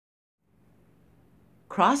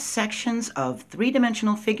Cross sections of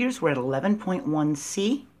three-dimensional figures, we're at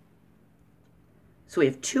 11.1c. So we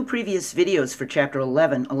have two previous videos for chapter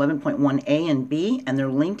 11, 11.1a and b, and they're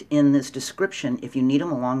linked in this description if you need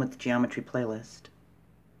them along with the geometry playlist.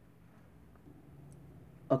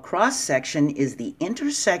 A cross section is the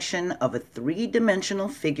intersection of a three-dimensional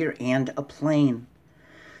figure and a plane.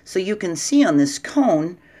 So you can see on this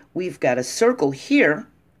cone, we've got a circle here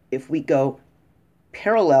if we go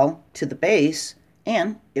parallel to the base,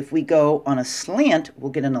 and if we go on a slant,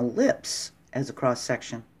 we'll get an ellipse as a cross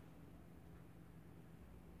section.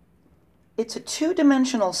 It's a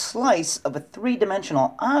two-dimensional slice of a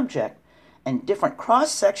three-dimensional object, and different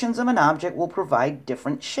cross sections of an object will provide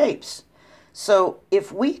different shapes. So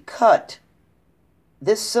if we cut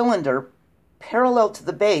this cylinder parallel to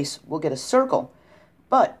the base, we'll get a circle.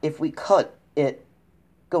 But if we cut it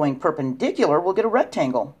going perpendicular, we'll get a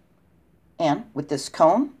rectangle. And with this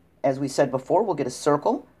cone, as we said before, we'll get a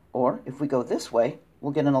circle, or if we go this way,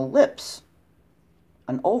 we'll get an ellipse,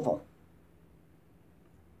 an oval.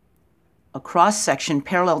 A cross-section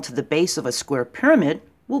parallel to the base of a square pyramid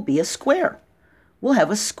will be a square. We'll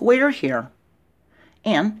have a square here.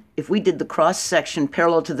 And if we did the cross-section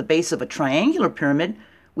parallel to the base of a triangular pyramid,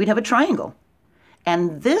 we'd have a triangle.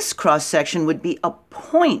 And this cross-section would be a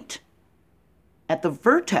point at the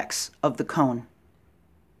vertex of the cone.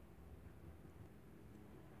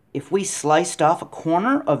 If we sliced off a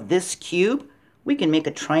corner of this cube, we can make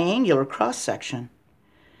a triangular cross-section.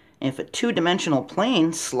 If a two-dimensional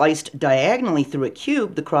plane sliced diagonally through a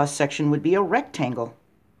cube, the cross-section would be a rectangle.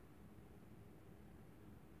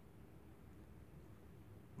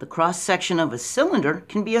 The cross-section of a cylinder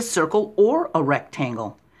can be a circle or a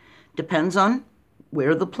rectangle. Depends on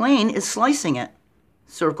where the plane is slicing it.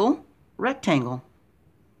 Circle, rectangle.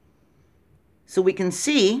 So we can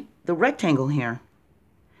see the rectangle here.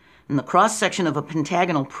 And the cross-section of a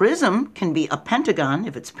pentagonal prism can be a pentagon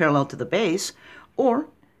if it's parallel to the base, or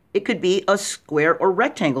it could be a square or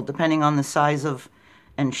rectangle depending on the size of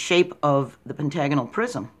and shape of the pentagonal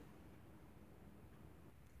prism.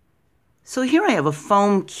 So here I have a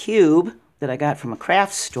foam cube that I got from a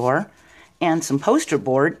craft store and some poster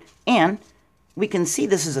board, and we can see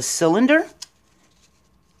this is a cylinder,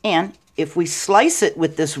 and if we slice it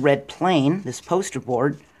with this red plane, this poster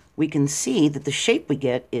board, we can see that the shape we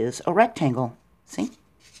get is a rectangle. See?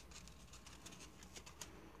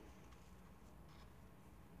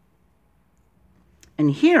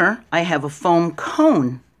 And here I have a foam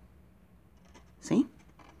cone. See?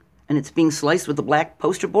 And it's being sliced with the black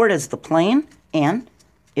poster board as the plane, and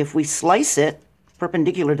if we slice it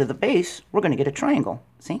perpendicular to the base, we're going to get a triangle.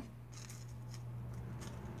 See?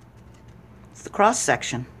 It's the cross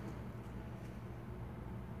section.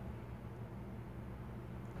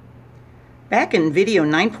 Back in video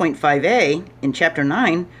 9.5a, in chapter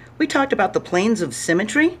 9, we talked about the planes of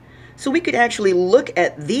symmetry. So we could actually look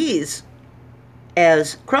at these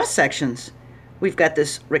as cross sections. We've got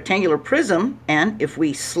this rectangular prism, and if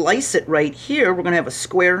we slice it right here, we're going to have a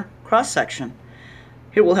square cross section.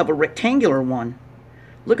 Here we'll have a rectangular one.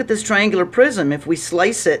 Look at this triangular prism. If we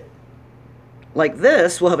slice it like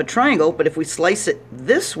this, we'll have a triangle, but if we slice it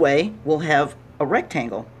this way, we'll have a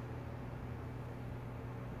rectangle.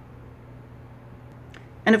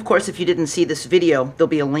 And of course, if you didn't see this video, there'll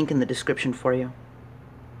be a link in the description for you.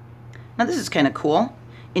 Now this is kind of cool.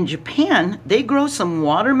 In Japan, they grow some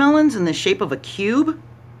watermelons in the shape of a cube.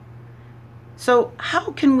 So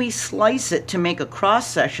how can we slice it to make a cross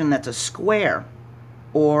section that's a square,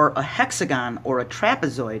 or a hexagon, or a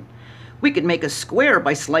trapezoid? We could make a square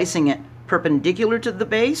by slicing it perpendicular to the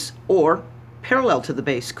base or parallel to the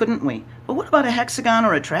base, couldn't we? But what about a hexagon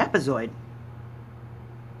or a trapezoid?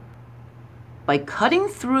 By cutting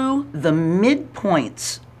through the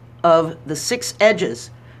midpoints of the 6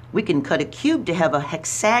 edges, we can cut a cube to have a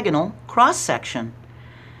hexagonal cross section.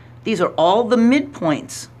 These are all the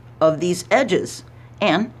midpoints of these edges,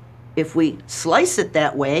 and if we slice it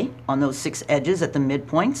that way on those 6 edges at the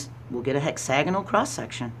midpoints, we'll get a hexagonal cross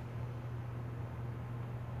section.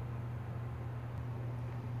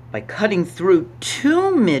 By cutting through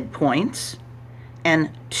 2 midpoints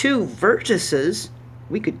and 2 vertices,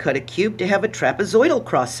 we could cut a cube to have a trapezoidal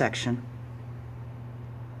cross section.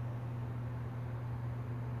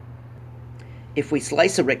 If we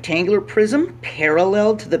slice a rectangular prism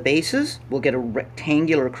parallel to the bases, we'll get a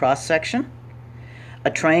rectangular cross section.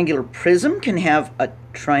 A triangular prism can have a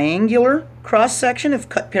triangular cross section if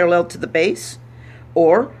cut parallel to the base,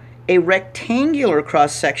 or a rectangular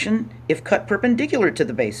cross section if cut perpendicular to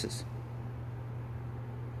the bases.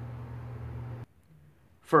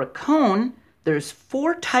 For a cone, there's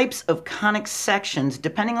 4 types of conic sections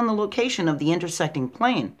depending on the location of the intersecting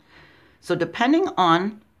plane. So depending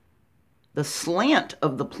on the slant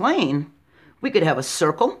of the plane, we could have a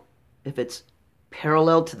circle. If it's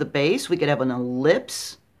parallel to the base, we could have an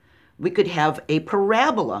ellipse. We could have a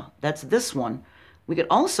parabola. That's this one. We could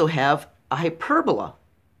also have a hyperbola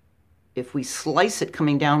if we slice it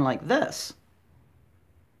coming down like this.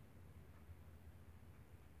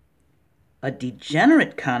 A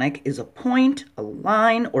degenerate conic is a point, a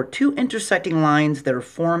line, or 2 intersecting lines that are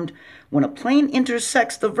formed when a plane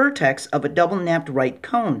intersects the vertex of a double-napped right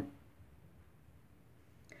cone.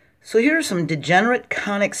 So here are some degenerate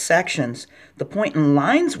conic sections. The point and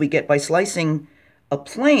lines we get by slicing a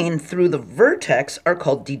plane through the vertex are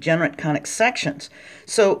called degenerate conic sections.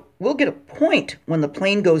 So we'll get a point when the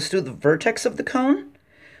plane goes through the vertex of the cone.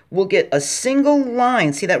 We'll get a single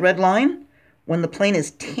line, see that red line? When the plane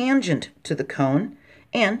is tangent to the cone.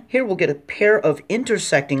 And here we'll get a pair of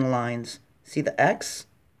intersecting lines. See the X?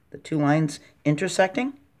 The 2 lines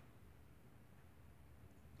intersecting?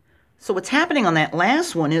 So what's happening on that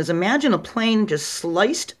last one is, imagine a plane just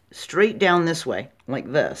sliced straight down this way,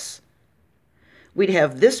 like this. We'd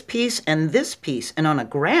have this piece, and on a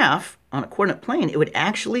graph, on a coordinate plane, it would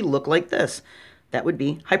actually look like this. That would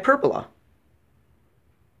be hyperbola.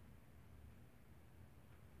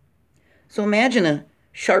 So imagine a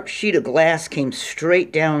sharp sheet of glass came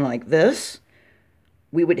straight down like this.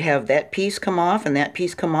 We would have that piece come off and that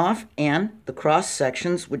piece come off, and the cross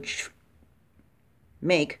sections would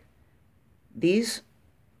make these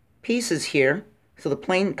pieces here. So the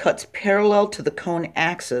plane cuts parallel to the cone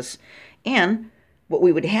axis, and what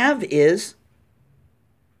we would have is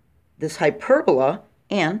this hyperbola,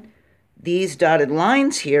 and these dotted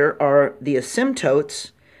lines here are the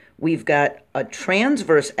asymptotes. We've got a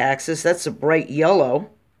transverse axis, that's a bright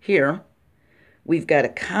yellow here. We've got a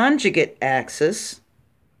conjugate axis.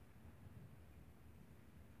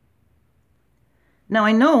 Now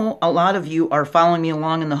I know a lot of you are following me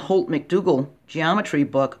along in the Holt-McDougall geometry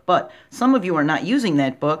book, but some of you are not using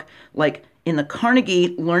that book. Like in the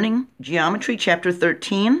Carnegie Learning Geometry, Chapter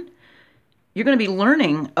 13, you're going to be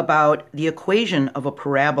learning about the equation of a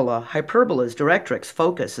parabola, hyperbolas, directrix,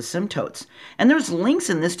 focus, asymptotes. And there's links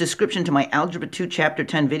in this description to my Algebra 2 Chapter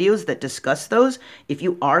 10 videos that discuss those if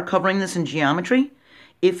you are covering this in geometry.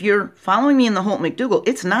 If you're following me in the Holt-McDougall,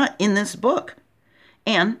 it's not in this book.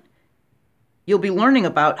 And you'll be learning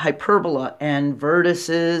about hyperbola and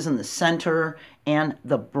vertices and the center and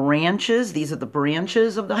the branches. These are the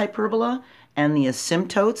branches of the hyperbola, and the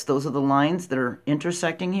asymptotes. Those are the lines that are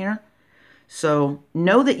intersecting here. So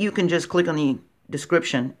know that you can just click on the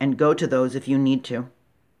description and go to those if you need to.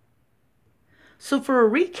 So for a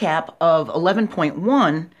recap of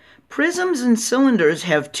 11.1, prisms and cylinders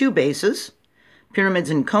have 2 bases. Pyramids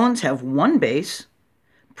and cones have 1 base.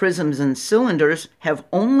 Prisms and cylinders have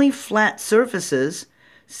only flat surfaces.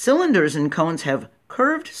 Cylinders and cones have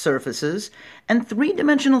curved surfaces. And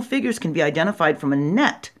 3-dimensional figures can be identified from a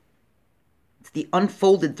net. It's the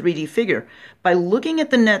unfolded 3D figure by looking at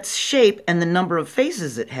the net's shape and the number of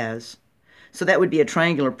faces it has. So that would be a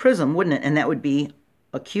triangular prism, wouldn't it? And that would be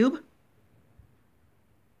a cube.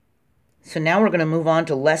 So now we're going to move on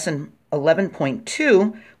to lesson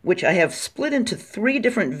 11.2, which I have split into 3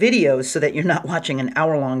 different videos so that you're not watching an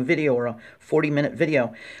hour-long video or a 40-minute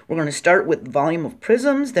video. We're going to start with volume of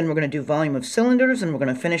prisms, then we're going to do volume of cylinders, and we're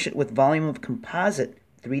going to finish it with volume of composite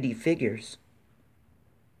 3D figures.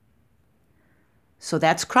 So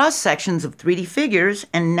that's cross-sections of 3D figures,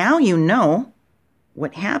 and now you know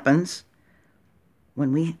what happens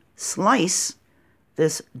when we slice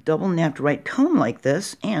this double-napped right cone like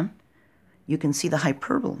this, and you can see the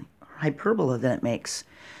hyperbola that it makes.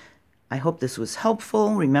 I hope this was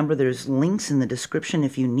helpful. Remember, there's links in the description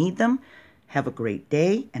if you need them. Have a great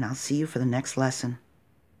day, and I'll see you for the next lesson.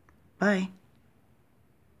 Bye.